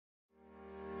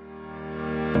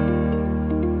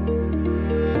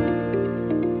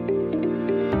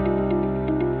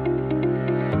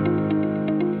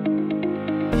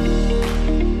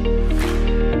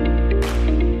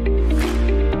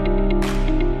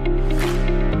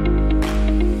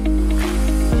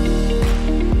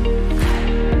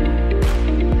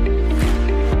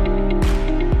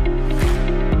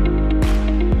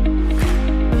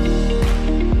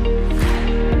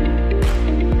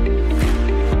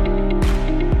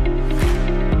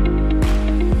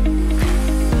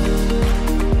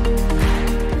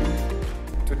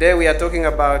Today we are talking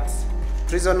about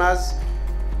prisoners,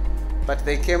 but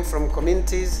they came from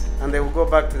communities and they will go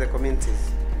back to the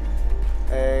communities.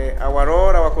 Our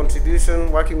role, our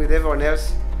contribution, working with everyone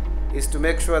else, is to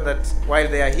make sure that while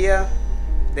they are here,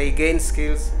 they gain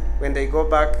skills. When they go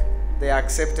back, they are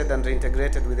accepted and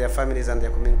reintegrated with their families and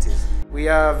their communities. We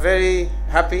are very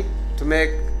happy to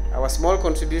make our small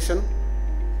contribution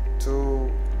to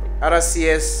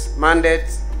RCS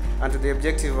mandate and to the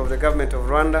objective of the government of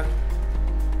Rwanda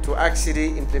to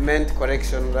actually implement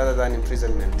correction rather than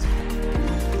imprisonment.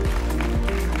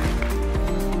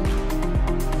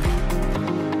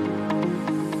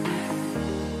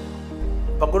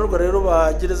 Abagororwa rero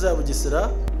ba gereza ya Bugesera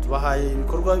tubahaye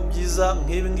ibikorwa byiza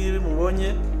nk'ibi ngibi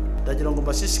mubonye, ndagira ngo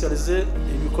mbashishikarize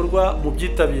ibikorwa mu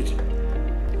byitabire.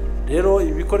 Rero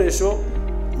ibi bikoresho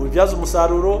mu byaza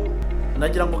umusaruro,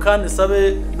 nagira ngo kandi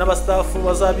sabe n'abastafu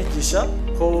bazabigisha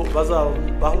ko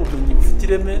bazabaha ubumenyi bufite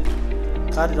ireme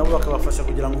kandi nabo bakabafasha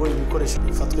kugira ngo ibikoresho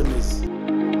bifatwe neza.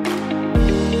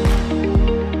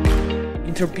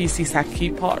 Interpeace is a key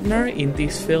partner in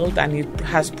this field, and it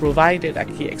has provided a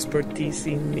key expertise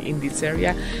in this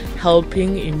area,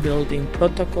 helping in building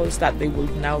protocols that they will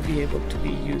now be able to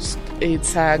be used.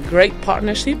 It's a great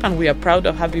partnership, and we are proud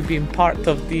of having been part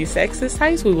of this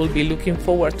exercise. We will be looking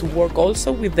forward to work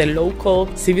also with the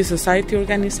local civil society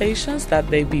organizations that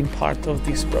they've been part of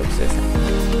this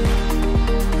process.